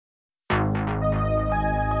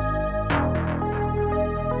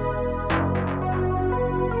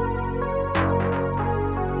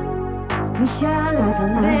Nicht alles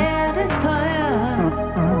an Wert ist teuer,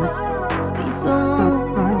 wie so ein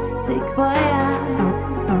Sequoia.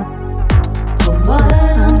 Vom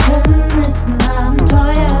Wollen und Können ist ein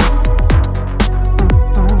Abenteuer.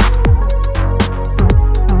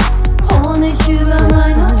 Honig über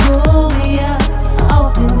mein Utopia,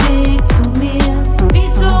 auf dem Weg zu mir, wie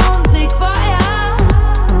so ein Sequoia.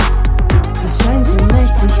 Es scheint so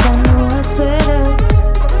mächtig, wenn du es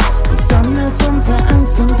würdest, besonders unsere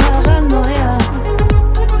Angst und Paranoia.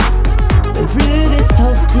 Beflügelst,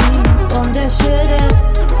 tauchst tief und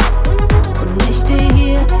erschütterst, und ich stehe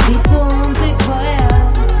hier wie so ein Sequoia.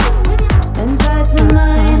 Wenn Salz in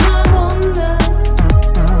meiner Wunde,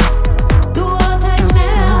 du urteilst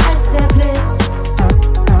schneller als der Blitz.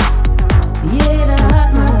 Jeder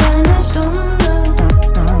hat mal seine Stunde,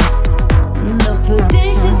 doch für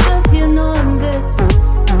dich ist das hier nur ein Witz.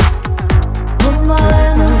 Guck mal,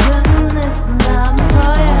 und Können ist ein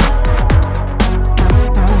Abenteuer.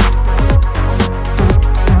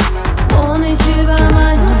 Honig über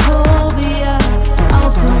mein Utopia,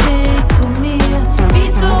 auf dem Weg zu mir, wie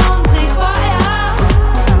so ein Sequoia.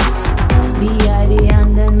 Wie all die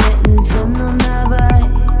anderen mittendrin und dabei,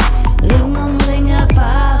 Ring um Ring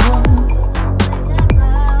Erfahrung,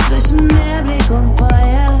 zwischen Meerblick und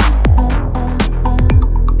Feuer,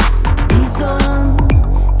 wie so ein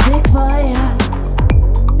Sequoia.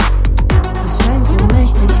 Es scheint so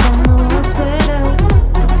mächtig, wenn du es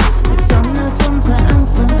würdest, besonders unsere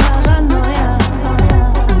Angst und Paranoia.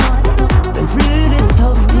 Beflügelst,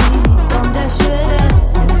 tauchst tief und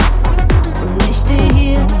erschütterst, und ich stehe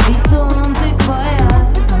hier wie so ein Sequoia.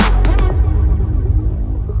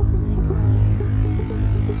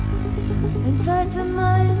 Ein Salz in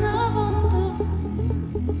meiner Wunde,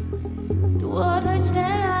 du urteilst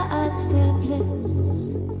schneller als der Blitz.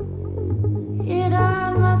 Jeder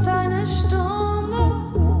hat mal seine Stunde,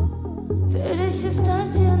 für dich ist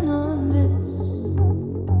das hier nur ein Witz.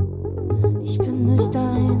 Ich bin durch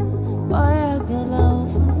dein Feuer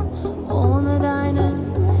gelaufen, ohne deinen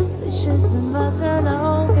beschissenen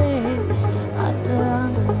Wasserlauf. Ich hatte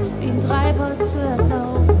Angst, wie ein Treibholz zu ersetzen.